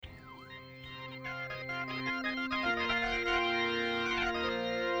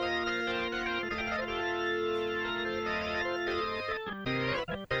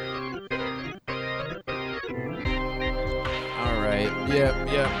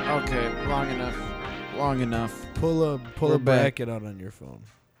Yeah. Okay. Long enough. Pull We're a bracket out on your phone.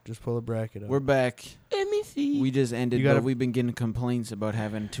 Just pull a bracket out. We're back. Let me see. We just ended, but we've been getting complaints about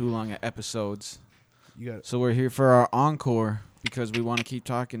having too long episodes. You got. So we're here for our encore because we want to keep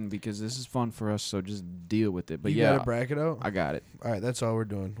talking because this is fun for us. So just deal with it. But You got a bracket out. I got it. All right, that's all we're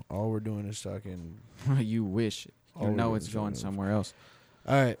doing. All we're doing is talking. You wish. You know it's going somewhere else.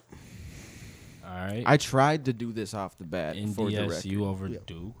 All right. I tried to do this off the bat for the record. NDSU over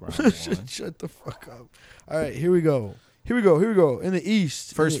Duke. Round one. Shut the fuck up. All right, here we go. In the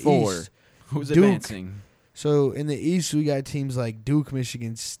East. First four. East, Who's Duke. advancing? So in the East, we got teams like Duke,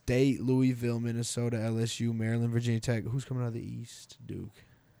 Michigan State, Louisville, Minnesota, LSU, Maryland, Virginia Tech. Who's coming out of the East? Duke.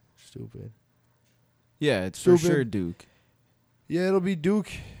 Stupid. Yeah, it's Stupid. for sure Duke. Yeah, it'll be Duke,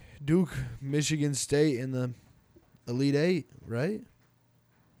 Michigan State in the Elite Eight, right?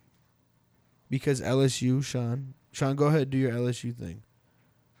 Because LSU, Sean, go ahead, do your LSU thing.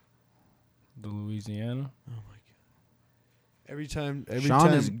 The Louisiana. Oh my god! Every time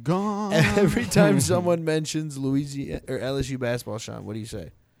Sean is gone. Every time someone mentions Louisiana or LSU basketball, Sean, what do you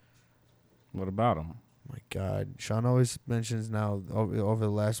say? What about them? Oh my God, Sean always mentions now over the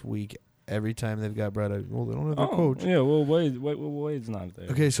last week. Every time they've got brought up, well, they don't have their coach. Yeah, well, Wade's not there.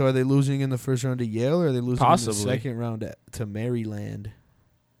 Okay, so are they losing in the first round to Yale, or are they losing Possibly. in the second round to Maryland?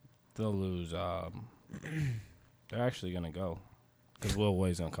 They'll lose. They're actually gonna go because Will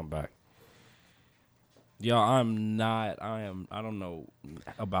Wade's gonna come back. Yo, I don't know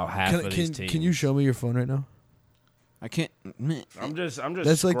about half of these teams. Can you show me your phone right now? I can't. I'm just.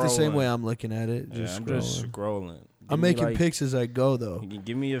 That's like the same scrolling. way I'm looking at it. Yeah, I'm just scrolling. I'm making picks as I go, though.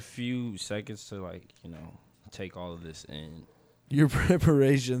 Give me a few seconds to take all of this in. Your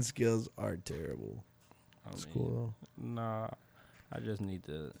preparation skills are terrible. That's cool, though. Nah, I just need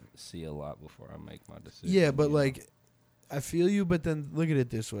to see a lot before I make my decision. Yeah, but I feel you. But then look at it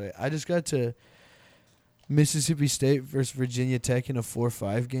this way: I just got to Mississippi State versus Virginia Tech in a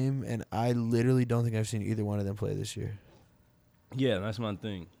 4-5 game, and I literally don't think I've seen either one of them play this year. Yeah, that's my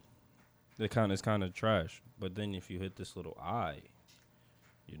thing. It's kind of trash. But then if you hit this little eye,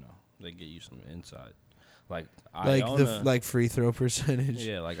 they get you some insight. Like Iona, the free throw percentage.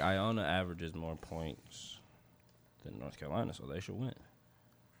 Yeah, like Iona averages more points than North Carolina, so they should win.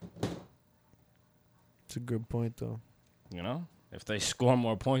 It's a good point, though. If they score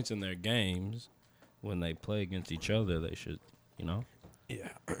more points in their games when they play against each other, they should, Yeah.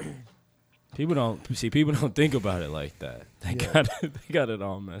 People don't think about it like that. They got it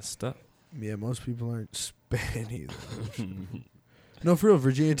all messed up. Yeah, most people aren't Span either. No, for real,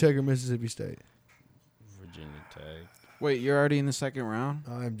 Virginia Tech or Mississippi State? Virginia Tech. Wait, you're already in the second round?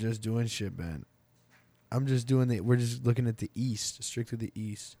 I'm just doing shit, man. We're just looking at the East, strictly the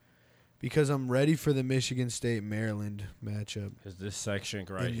East. Because I'm ready for the Michigan State-Maryland matchup. Is this section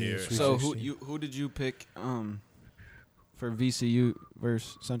right here? So who did you pick for VCU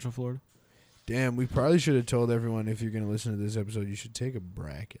versus Central Florida? Damn, we probably should have told everyone if you're going to listen to this episode, you should take a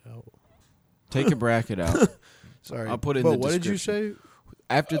bracket out. Take a bracket out. Sorry. I'll put it in the what description. did you say?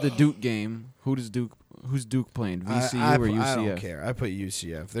 After the Duke game, who's Duke playing? VCU or UCF? I don't care. I put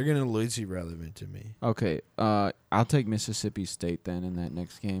UCF. They're going to lose irrelevant to me. Okay. I'll take Mississippi State then in that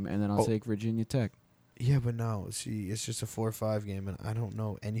next game, and then I'll take Virginia Tech. Yeah, but no. See, it's just a 4-5 game, and I don't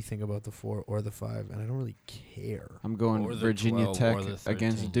know anything about the 4 or the 5, and I don't really care. I'm going Virginia Tech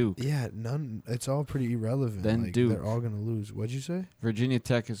against Duke. Yeah, none. It's all pretty irrelevant. Then Duke. They're all going to lose. What'd you say? Virginia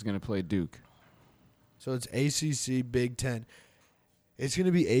Tech is going to play Duke. So it's ACC, Big Ten. It's going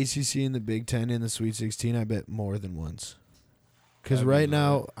to be ACC in the Big Ten in the Sweet 16, I bet, more than once. Because right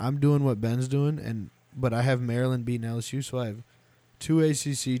now, I'm doing what Ben's doing, but I have Maryland beating LSU, so I have 2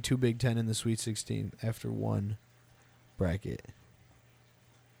 ACC, 2 Big Ten in the Sweet 16 after one bracket.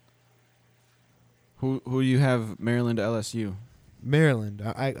 Who you have Maryland LSU? Maryland.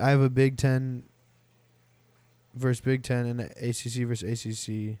 I have a Big Ten versus Big Ten and an ACC versus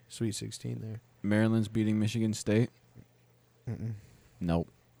ACC Sweet 16 there. Maryland's beating Michigan State? Mm-mm. Nope.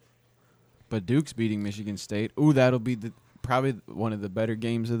 But Duke's beating Michigan State. Ooh, that'll be probably one of the better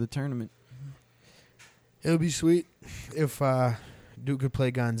games of the tournament. It would be sweet if Duke could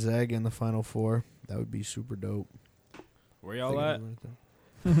play Gonzaga in the Final Four. That would be super dope. Where y'all at?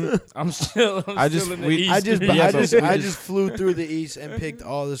 I'm still in the East. I just flew through the East and picked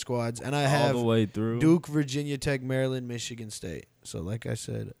all the squads, and I have all the way through. Duke, Virginia Tech, Maryland, Michigan State. So, like I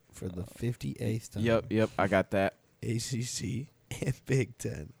said, for the 58th time. Yep, I got that. ACC and Big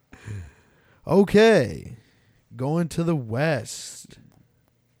Ten. Okay, going to the West.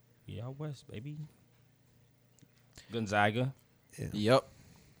 Yeah, West, baby. Gonzaga. Yeah. Yep.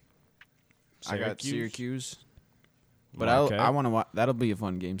 Syracuse. I got Syracuse. But I want to watch. That'll be a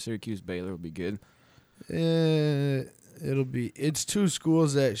fun game. Syracuse Baylor will be good. It's two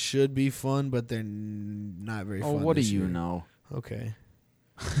schools that should be fun, but they're not very fun. Oh, what do this you year. know? Okay.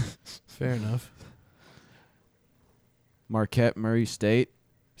 Fair enough. Marquette, Murray State.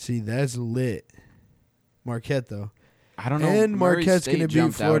 See, that's lit. Marquette, though. I don't know. And Murray Marquette's State going to beat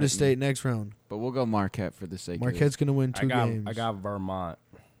jumped out Florida at me. State next round. But we'll go Marquette for the sake of Marquette's going to win two games. I got Vermont.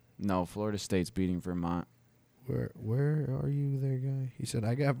 No, Florida State's beating Vermont. Where are you there, guy? He said,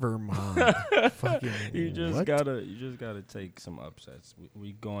 I got Vermont. Fucking You just what? gotta take some upsets.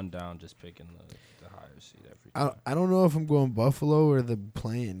 We going down just picking the higher seed every time. I don't know if I'm going Buffalo or the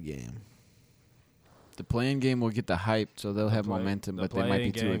playing game. The playing game will get the hype, so they'll have momentum, The but they might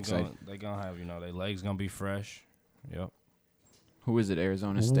be too playing excited. They're gonna have their legs gonna be fresh. Yep. Who is it,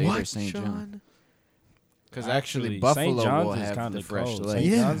 Arizona State what, or St. John? Because Actually, Buffalo St. John's will is have kinda the fresh cold. legs. St.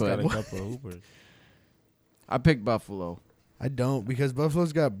 Yeah, John's but got a what? couple of hoopers. I picked Buffalo. I don't, because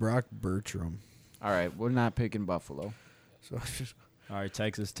Buffalo's got Brock Bertram. All right, we're not picking Buffalo. So I just All right,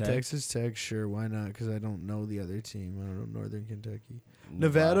 Texas Tech. Texas Tech, sure, why not? Because I don't know the other team. I don't know Northern Kentucky.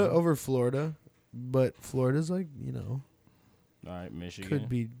 Nevada over Florida, but Florida's like, All right, Michigan.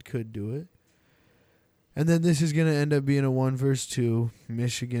 could do it. And then this is gonna end up being a 1 versus 2,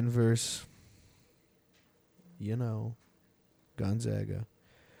 Michigan versus, Gonzaga.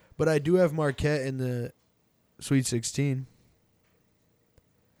 But I do have Marquette in the Sweet 16.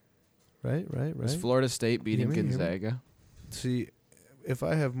 Right. Is Florida State beating Hear me? Gonzaga? See, if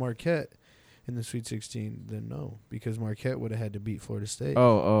I have Marquette in the Sweet 16, then no, because Marquette would have had to beat Florida State.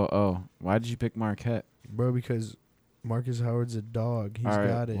 Oh. Why did you pick Marquette? Bro, because Marcus Howard's a dog. He's All right,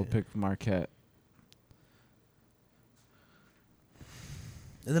 got it. we'll pick Marquette.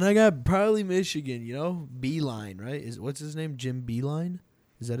 And then I got probably Michigan, Beeline, right? What's his name? Jim Beeline?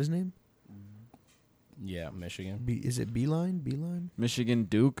 Is that his name? Yeah, Michigan. Is it Beeline? Beeline? Michigan,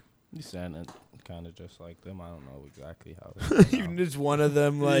 Duke. You sounded kind of just like them. I don't know exactly how. It's one of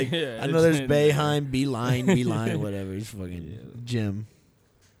them, like, Yeah, I know there's it's- Beeline, Beeline, whatever. He's fucking Jim.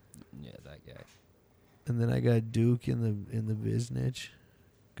 Yeah, that guy. And then I got Duke in the Biznitch.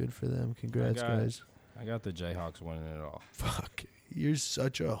 Good for them. Congrats, guys. I got the Jayhawks winning it all. Fuck. You're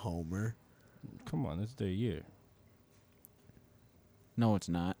such a homer. Come on, it's their year. No, it's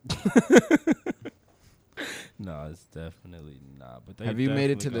not. No, it's definitely not. But Have you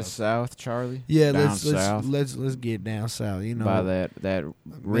made it to definitely the south, Charlie? Yeah, Down let's south? let's get down south. By that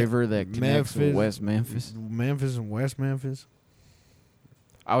river that connects with West Memphis. Memphis and West Memphis.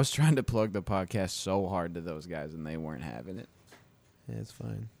 I was trying to plug the podcast so hard to those guys, and they weren't having it. Yeah, it's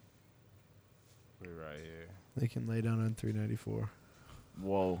fine. We're right here. They can lay down on 394.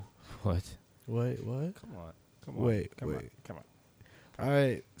 Whoa. What? Wait, what? Come on. Wait. Come on. All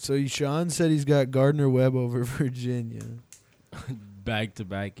right. So Sean said he's got Gardner Webb over Virginia.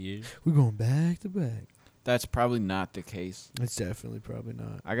 Back-to-back years. We're going back to back. That's probably not the case. It's definitely probably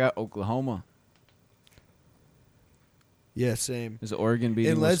not. I got Oklahoma. Yeah, same. Is Oregon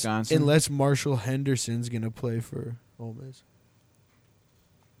beating Wisconsin? Unless Marshall Henderson's going to play for Ole Miss.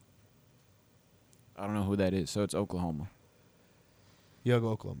 I don't know who that is, so it's Oklahoma. Young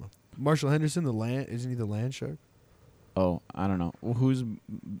Oklahoma. Marshall Henderson, isn't he the land shark? Oh, I don't know. Well, who's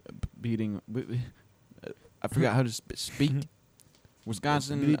beating? I forgot how to speak.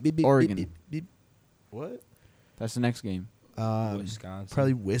 Wisconsin, Oregon. What? That's the next game. Wisconsin.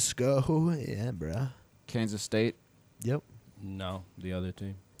 Probably Wisco. Yeah, bruh. Kansas State. Yep. No, the other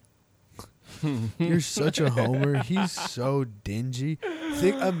team. You're such a homer. He's so dingy.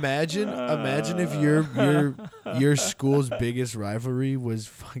 Imagine if your school's biggest rivalry was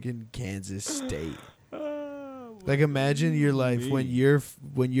fucking Kansas State. Like, imagine your life when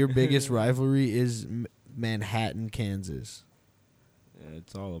your biggest rivalry is Manhattan, Kansas. Yeah,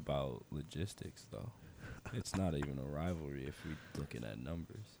 it's all about logistics, though. It's not even a rivalry if we're looking at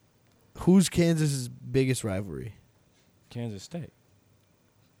numbers. Who's Kansas's biggest rivalry? Kansas State.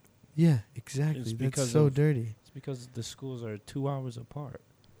 Yeah, exactly. It's That's because so of- dirty. It's because the schools are 2 hours apart.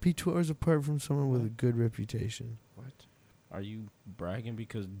 Be 2 hours apart from someone with a good reputation. What? Are you bragging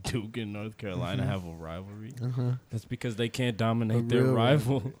because Duke and North Carolina have a rivalry? Uh-huh. That's because they can't dominate A their real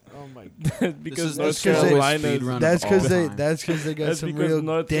rival. Oh my because This North is the Carolina. speed run That's of because all they time. got That's some because real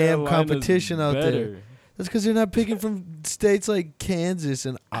North damn Carolina's competition out there. better. That's because they're not picking from states like Kansas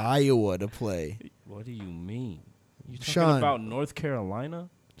and Iowa to play. What do you mean? You talking Sean. about North Carolina?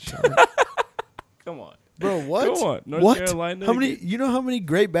 Come on. Bro, what? Come on. North What? Carolina. How many? You know how many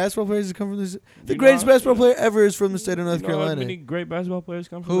great basketball players have come from this? The You greatest know- basketball player ever is from the state of North You know how Carolina. many great basketball players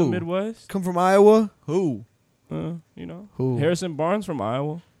come from Who? the Midwest? Come from Iowa? Who? You know? Who? Harrison Barnes from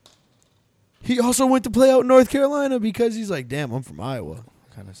Iowa. He also went to play out in North Carolina because he's like, damn, I'm from Iowa.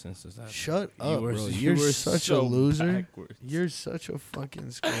 What kind of sense does that? Shut You up, were- bro. you You're were such a so loser. backwards. You're such a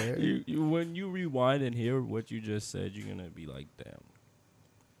fucking square. You when you rewind and hear what you just said, you're gonna be like,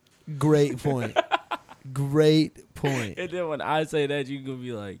 damn. Great point. Great point. And then when I say that, you're gonna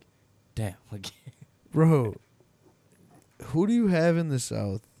be like, damn. Again. Bro, who do you have in the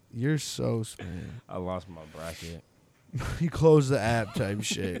South? You're so man. I lost my bracket. He closed the app type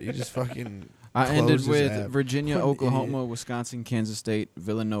shit. He just fucking I closed ended his with app. Virginia, What an Oklahoma, Wisconsin, Kansas State,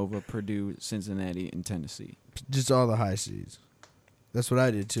 Villanova, Purdue, Cincinnati, and Tennessee. just all the high seeds. That's what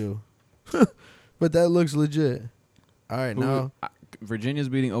I did too. But that looks legit. All right, now Virginia's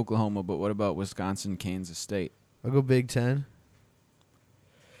beating Oklahoma, but what about Wisconsin, Kansas State? I'll go Big Ten.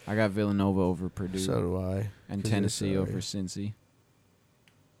 I got Villanova over Purdue So do I. and 'cause Tennessee they're over sorry. Cincy.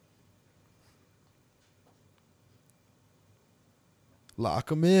 Lock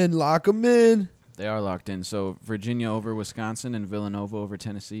them in. Lock them in. They are locked in. So Virginia over Wisconsin and Villanova over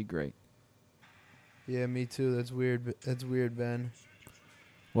Tennessee. Great. Yeah, me too. That's weird. That's weird, Ben.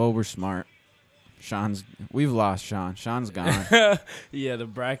 Well, we're smart. We've lost Sean. Sean's gone. Yeah, the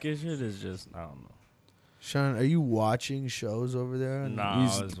bracket shit is just, I don't know. Sean, are you watching shows over there? Nah, You I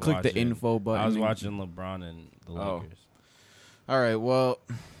just was click the watching- info button. I was and- watching LeBron and the Oh. Lakers. All right. Well,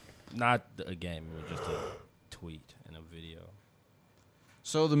 Not a game, it was just a tweet and a video.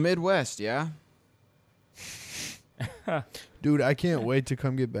 so the Midwest, yeah. Dude, I can't wait to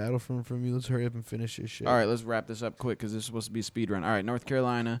come get Battlefront from you. Let's hurry up and finish this shit. All right, let's wrap this up quick because this is supposed to be a speed run. All right, North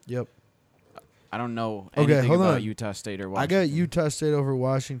Carolina. Yep. I don't know Okay, anything hold about on. Utah State or I Washington. got Utah State over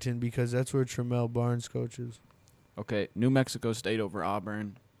Washington because that's where Tramel Barnes coaches. Okay, New Mexico State over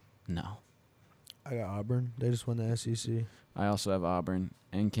Auburn. No. I got Auburn. They just won the SEC. I also have Auburn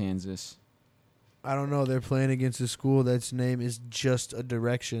and Kansas. I don't know. They're playing against a school that's name is just a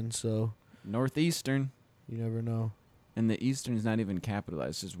direction, so Northeastern. you never know. And the Eastern is not even capitalized.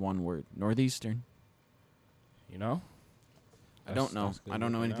 It's just one word. Northeastern. You know? I don't know. That's good I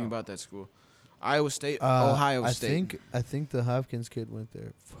don't know looking anything out. about that school. Iowa State. Ohio I State. I think the Hopkins kid went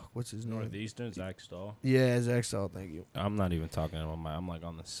there. Fuck, what's his name? Northeastern, Zach Stahl. Yeah, Zach Stahl. Thank you. I'm not even talking about I'm like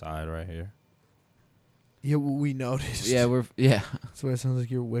on the side right here. Yeah, we noticed. Yeah, That's why it sounds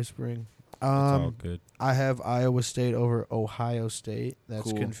like you're whispering. It's all good. I have Iowa State over Ohio State. That's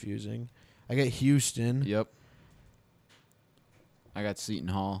Cool. confusing. I got Houston. Yep. I got Seton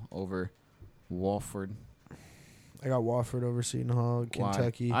Hall over Wofford. I got Wofford over Seton Hall, Why?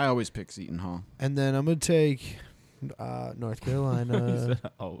 Kentucky. I always pick Seton Hall. And then I'm going to take North Carolina. I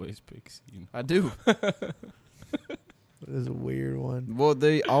always pick Seton. I do. That is a weird one. Well,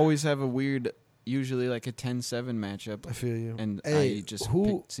 they always have a weird, usually like a 10-7 matchup. I feel you. And Hey, I just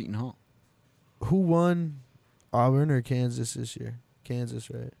who picked Seton Hall. who won Auburn or Kansas this year? Kansas,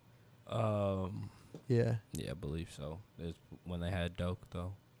 right? Yeah. Yeah, I believe so. It's when they had Doak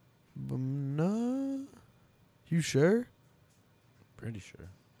though. No. You sure? Pretty sure.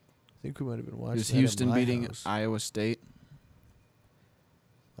 I think we might have been watching. Is that at Houston my beating house. Iowa State?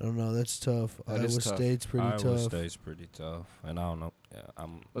 I don't know. That's tough. That Iowa is tough. State's pretty Iowa tough. State's pretty tough, and I don't know. Yeah,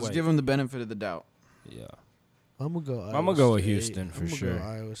 Let's wait. give them the benefit of the doubt. Yeah, I'm gonna go. I'ma go with State. Houston for I'm gonna sure. Go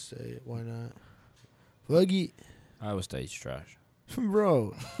Iowa State. Why not? Fluggy, Iowa State's trash.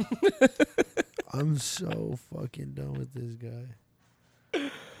 bro. I'm so fucking done with this guy.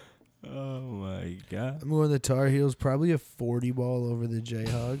 Oh my god. I'm going the Tar Heels. Probably a 40 ball over the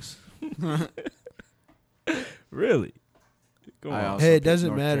Jayhawks. Really? Go I on. also Hey, it picked doesn't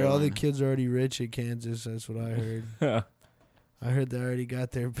North matter. All the Carolina. kids are already rich at Kansas. That's what I heard. I heard they already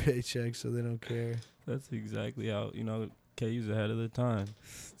got their paycheck, so they don't care. That's exactly how KU's ahead of the time.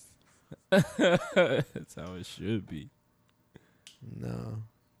 That's how it should be. No.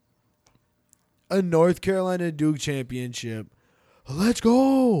 A North Carolina Duke championship. Let's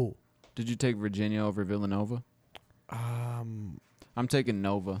go. Did you take Virginia over Villanova? I'm taking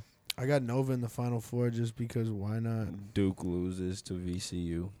Nova. I got Nova in the Final Four just because why not? Duke loses to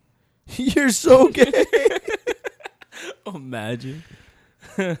VCU. You're so gay. Imagine.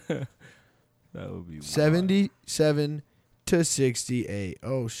 That would be wild. 77 to 68.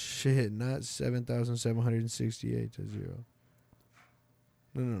 Oh shit, not 7,768 to 0.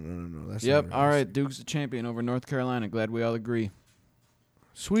 No. That's Yep. not All right. Duke's the champion over North Carolina. Glad we all agree.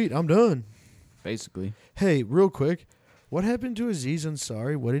 Sweet, I'm done. Basically. Hey, real quick, what happened to Aziz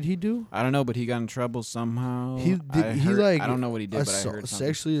Ansari? What did he do? I don't know, but he got in trouble somehow. He I don't know what he did, but I heard something.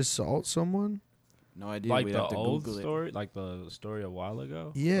 sexually assault someone? No idea. Like We'd the have to old Google story, like the story a while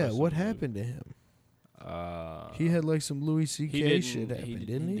ago. Yeah, Or what something? happened to him? He He had like some Louis C.K. shit happen, he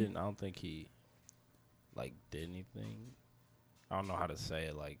didn't he? I don't think he did anything. I don't know how to say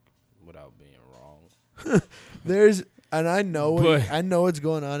it. Like without being wrong. And I know I know what's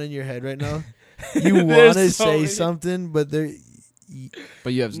going on in your head right now. You want There's to so say many- something, but there.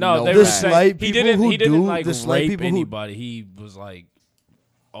 But you have No, they The were slight saying he people didn't. who He didn't do- like the slight rape people who- anybody. He was like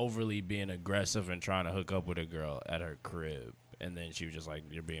overly being aggressive and trying to hook up with a girl at her crib, and then she was just like,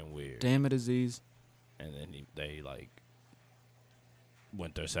 "You're being weird." Damn it, Aziz. And then they like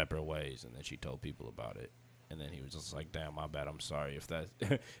went their separate ways, and then she told people about it, and then he was just like, "Damn, my bad. I'm sorry if that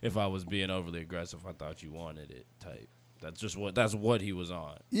if I was being overly aggressive. I thought you wanted it." Type. That's what he was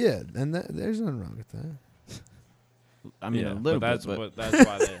on. Yeah, and there's nothing wrong with that. I mean, Yeah, a little but bit, but that's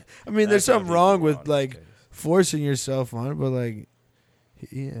why they. I mean, there's that's why something people wrong were with on like his case. forcing yourself on it, but like,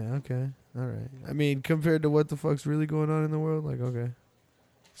 yeah, okay, all right. I mean, compared to what the fuck's really going on in the world, like, okay,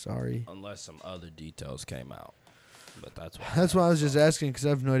 sorry. Unless some other details came out, but that's Why I was just asking because I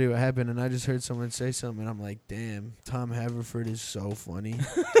have no idea what happened, and I just heard someone say something, and I'm like, damn, Tom Haverford is so funny.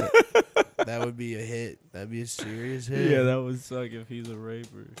 That would be a hit. That'd be a serious hit. Yeah, that would suck if he's a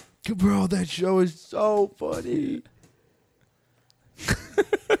raper. Bro, that show is so funny.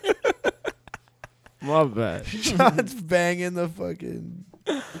 My bad. John's banging the fucking.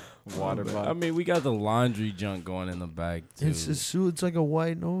 water I bottle. mean, we got the laundry junk going in the back too. It's a suit. It's like a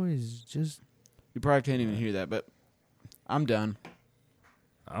white noise. Just You probably can't even hear that, but I'm done.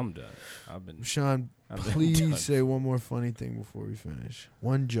 I'm done. I've been Sean. I've been Please done. say one more funny thing before we finish.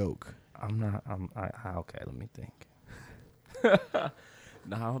 One joke. I'm not. Okay. Let me think.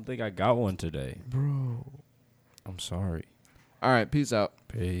 No, I don't think I got one today. Bro, I'm sorry. All right, peace out.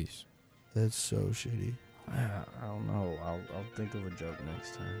 Peace. that's so shitty. I don't know. I'll think of a joke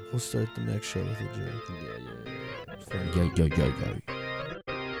next time. We'll start the next show with a joke. Yeah. Funny. Yeah.